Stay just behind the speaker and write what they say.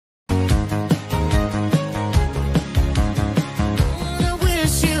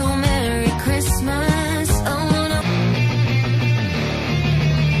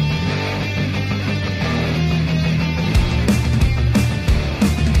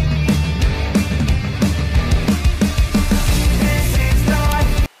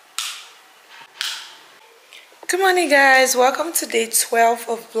morning, guys. Welcome to day 12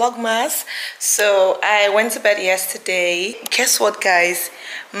 of Vlogmas. So I went to bed yesterday. Guess what, guys?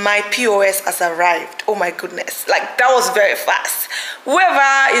 My POS has arrived. Oh my goodness, like that was very fast.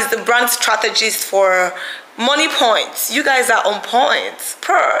 Whoever is the brand strategist for money points, you guys are on point.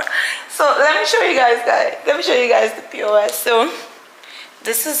 So let me show you guys the POS. So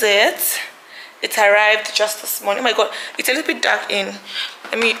this is it. It arrived just this morning. Oh my god, it's a little bit dark in.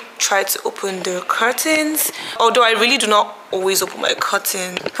 Let me try to open the curtains. Although I really do not always open my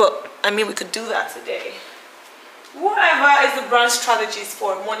curtains, but I mean we could do that today. Whoever is the brand strategist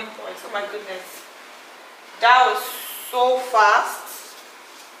for money points, oh my goodness, that was so fast.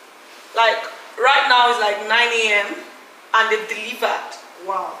 Like right now it's like 9 AM and they've delivered.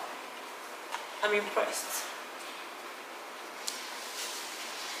 Wow, I'm impressed.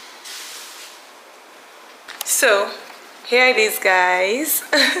 So here it is, guys.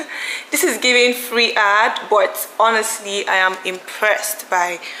 This is giving free ad, but honestly I am impressed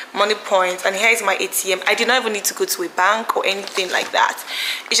by money points. And here is my ATM. I did not even need to go to a bank or anything like that.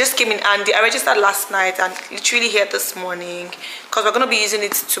 It just came in handy. I registered last night and literally here this morning because we're going to be using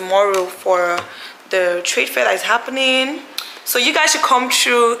it tomorrow for the trade fair that is happening. So you guys should come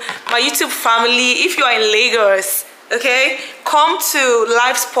through my YouTube family if you are in Lagos. Okay, come to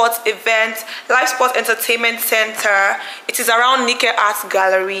LIVESPOT event, LIVESPOT Entertainment Center. It is around Nike Art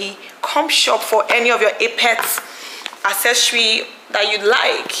Gallery. Come shop for any of your APET accessory that you'd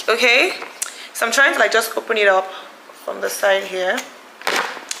like. Okay, so I'm trying to like just open it up from the side here.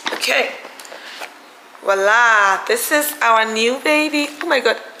 Okay, voila, this is our new baby. Oh my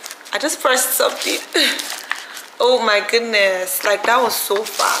god, I just pressed something. Oh my goodness, like that was so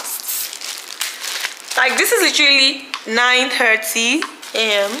fast. Like this is literally 9:30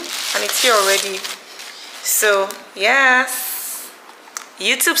 AM and it's here already. So yes,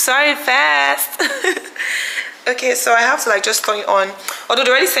 YouTube started fast. Okay, so I have to like just turn it on. Although they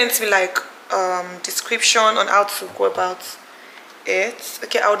already sent me like description on how to go about it.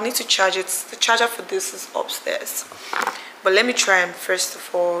 Okay, I would need to charge it. The charger for this is upstairs. But let me try and first of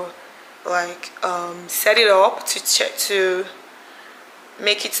all like set it up to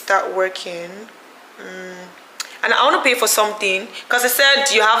make it start working. And I want to pay for something because they said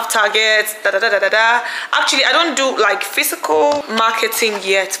you have targets. Actually, I don't do like physical marketing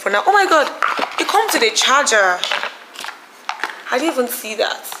yet for now. Oh my god, it comes with a charger. I didn't even see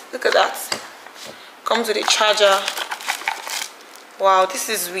that. Look at that. Comes with a charger. Wow, this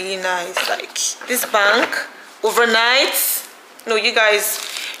is really nice. Like this bank overnight. No, you guys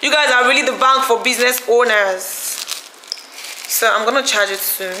are really the bank for business owners. So I'm gonna charge it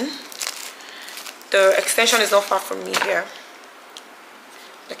soon. The extension is not far from me here.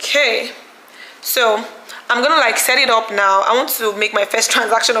 Okay, so I'm gonna like set it up now. I want to make my first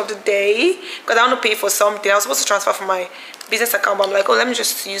transaction of the day because I want to pay for something. I was supposed to transfer from my business account, but I'm like, oh, let me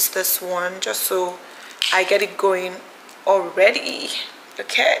just use this one just so I get it going already.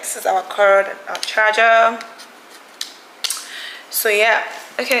 Okay, this is our card and our charger. So yeah,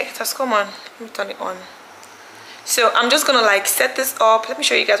 okay, just come on, let me turn it on. So I'm just gonna like set this up. Let me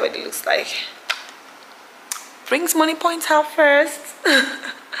show you guys what it looks like. Brings money points out first.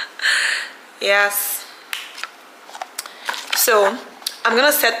 Yes. So I'm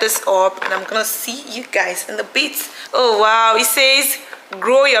gonna set this up and I'm gonna see you guys in the bit. Oh wow, it says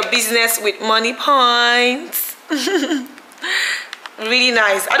grow your business with money points. Really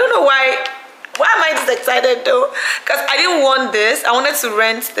nice. I don't know why am I this excited though, because I didn't want this. I wanted to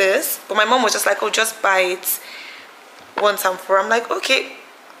rent this, but my mom was just like, oh, just buy it once and for all. I'm like, okay,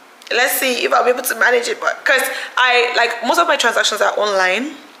 let's see if I'll be able to manage it. But because I like most of my transactions are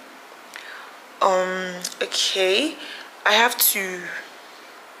online. Okay, I have to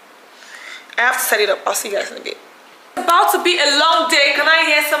set it up. I'll see you guys in a bit. It's about to be a long day. Can I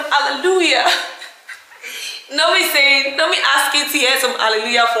hear some hallelujah? Let me ask you to hear some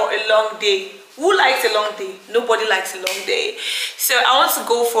hallelujah for a long day. Who likes a long day? Nobody likes a long day. So I want to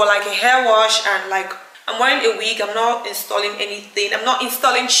go for like a hair wash and like I'm wearing a wig. I'm not installing anything. I'm not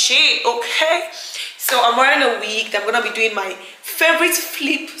installing shade, okay? So I'm wearing a wig. I'm gonna be doing my favorite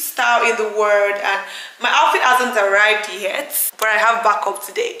flip style in the world, and my outfit hasn't arrived yet, but I have backup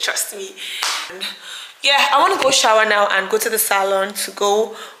today, trust me. And yeah, I want to go shower now and go to the salon to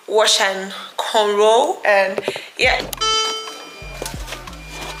go wash and cornrow, and yeah.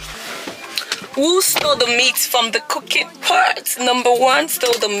 Who stole the meat from the cooking part? Number one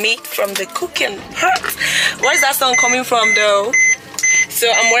stole the meat from the cooking part. Where is that song coming from though? So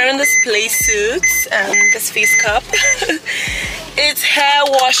I'm wearing this play suit and this face cap. It's hair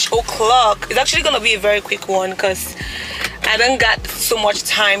wash o'clock. It's actually gonna be a very quick one because I don't got so much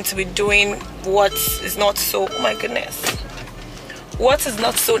time to be doing what is not so, oh my goodness, what is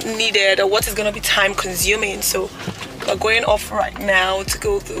not so needed or what is going to be time consuming. So we're going off right now to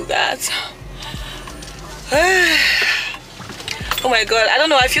go through that. Oh my god, I don't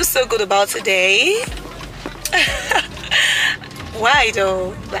know, I feel so good about today. Why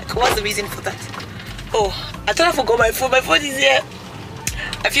though? Like, what's the reason for that? Oh, I thought I forgot my phone. My phone is here.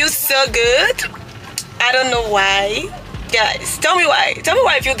 I feel so good. I don't know why. Guys, tell me why. Tell me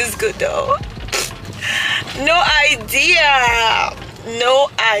why I feel this good though. No idea. No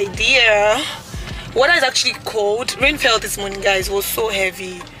idea. Water is actually cold. Rain fell this morning, guys. It was so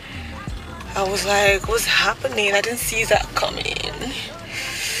heavy. I was like, what's happening? I didn't see that coming.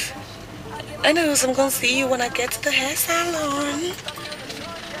 Anyways, I'm gonna see you when I get to the hair salon.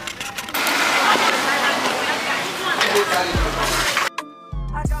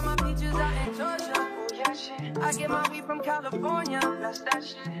 I got my peaches out in Georgia. Oh yeah, shit. I get my weed from California. That's that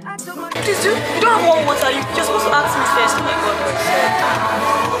shit. I took my Please do. You don't have warm water. You're supposed to ask me first. Oh my god.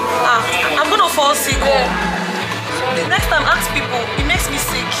 I'm gonna fall sick. The next time, ask people. It makes me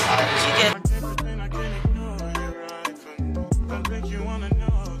sick. You get.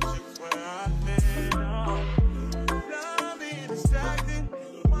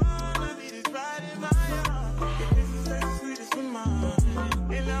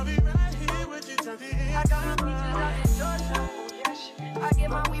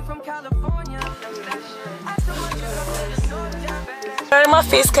 My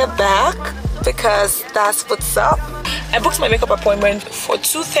face cut back because that's what's up. I booked my makeup appointment for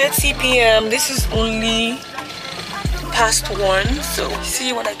 2:30 p.m. This is only past 1, so see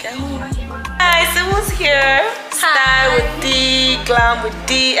you when I get home. Guys, someone's here. Style with D, glam with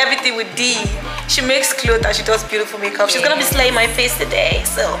D, everything with D. She makes clothes and she does beautiful makeup. She's gonna be slaying my face today,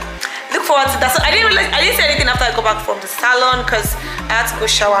 so look forward to that. So I didn't say anything after I go back from the salon because I had to go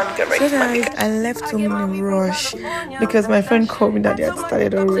shower and get ready for my makeup. I left home in a rush because my friend called me that they had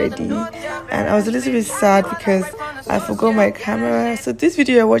started already, and I was a little bit sad because I forgot my camera. So this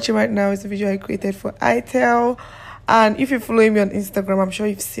video you're watching right now is a video I created for Itel, and if you're following me on Instagram, I'm sure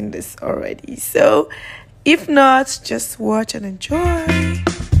you've seen this already. So if not, just watch and enjoy.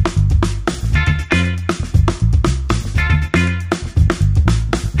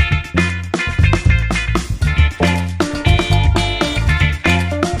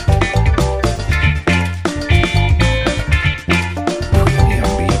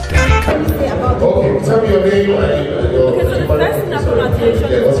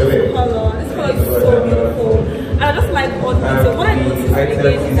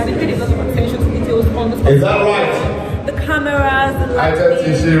 Is that right? The cameras, the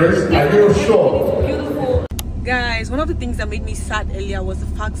lighting, serious? Are you sure? Beautiful. Guys, one of the things that made me sad earlier was the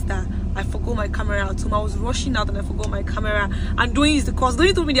fact that I forgot my camera at home. I was rushing out and I forgot my camera. And doing is the cause.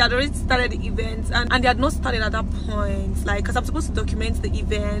 They told me they had already started the event and they had not started at that point. Like, because I'm supposed to document the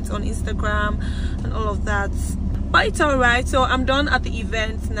event on Instagram and all of that. But it's alright. So I'm done at the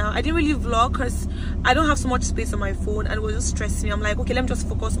event now. I didn't really vlog because I don't have so much space on my phone and it was just stressing me. I'm like, okay, let me just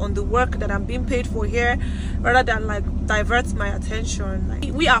focus on the work that I'm being paid for here rather than like divert my attention.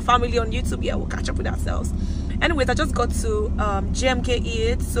 Like, we are family on YouTube. Yeah, we'll catch up with ourselves. Anyways, I just got to GMK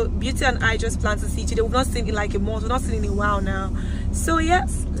Eat. So Beauty and I just planned to see each other. We've not seen in like a month. We've not seen in a while now. So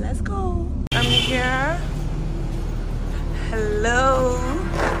yes, let's go. I'm here. Hello.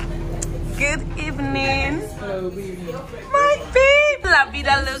 Good evening. Hello, good evening. My babe, La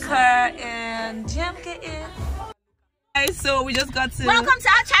Vida Looker and GMK Eat. Guys, so we just got to. Welcome to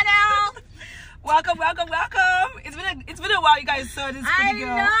our channel. Welcome. It's been a while. You guys saw this pretty girl.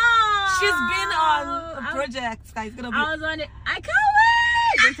 I know. She's been on a project. Guys, it's gonna be. I was on it. I can't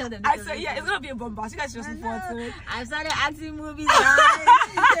wait. Don't tell them. I said, yeah, it's gonna be a bombast. You guys just look forward to it. I started acting movies, guys.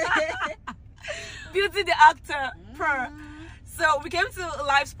 Beauty the actor. So we came to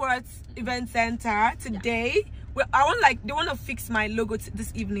LIVESPOT event center today. Well, I want they want to fix my logo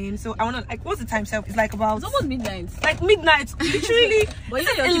this evening. So I want to what's the time self? It's like about. It's almost midnight. Like midnight, literally. But you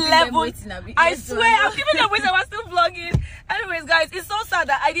know you're keeping them waiting a bit. I swear, I'm keeping them waiting. I'm still vlogging. Anyways, guys, it's so sad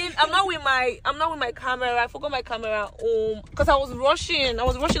that I'm not with my camera. I forgot my camera at home because I was rushing. I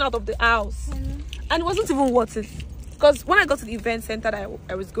was rushing out of the house, and it wasn't even worth it. Because when I got to the event center that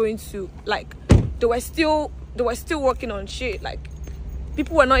I was going to, like, they were still working on shit. Like,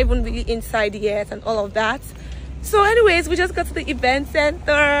 people were not even really inside yet and all of that. So anyways, we just got to the event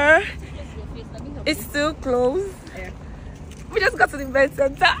center. It's still closed. Yeah. We just got to the event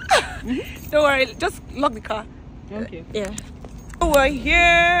center. Don't worry, just lock the car. Okay. Yeah. We're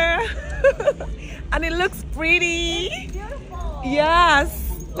here. And it looks pretty. It's beautiful. Yes.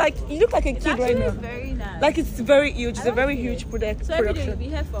 Like, you look like a kid right now. Very nice. Like it's very huge. It's a very huge production. So every day you'll be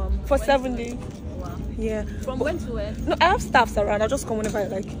here for 7 days. Wow. Yeah. From when to when? No, I have staffs around. I'll just come whenever I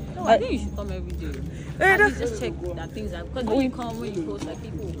like. No, I think you should come every day. At least just check that things are, because when you come, when you post, like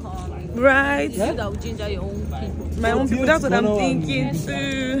people will come. Right. It's you that will ginger your own people. My own people. That's what I'm thinking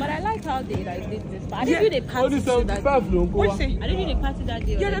too. But I like how they like did this. But I didn't do the party that day. What you say? I didn't do the party that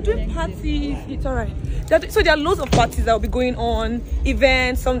day. Yeah, they're doing parties. It's alright. So there are loads of parties that will be going on,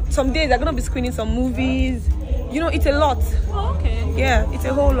 events. Some days they're gonna be screening some movies. You know, it's a lot. Oh, okay. Yeah, it's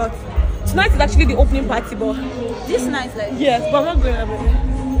a whole lot. Tonight is actually the opening party, but This night, like. yes, but I'm not going over there.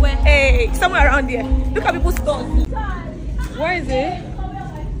 Where? Hey, somewhere around there. Look at people's stores. Where is it?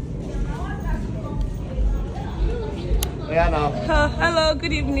 Yeah, now. Hello,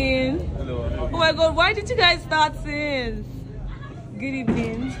 good evening. Hello. Oh my god, why did you guys start since? Good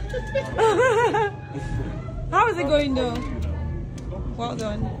evening. How is it going though? Well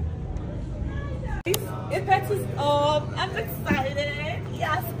done. APET is up. I'm excited.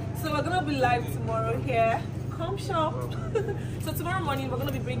 Yes. So we're gonna be live tomorrow here. Come shop. So tomorrow morning we're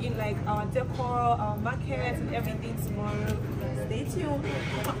gonna be bringing like our decor, our market and everything tomorrow. Stay tuned.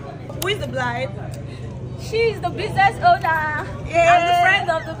 Who is the bride? She's the business owner. Yeah. I'm the friend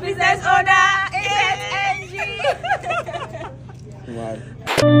of the business owner. APET.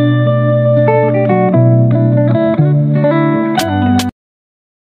 Right.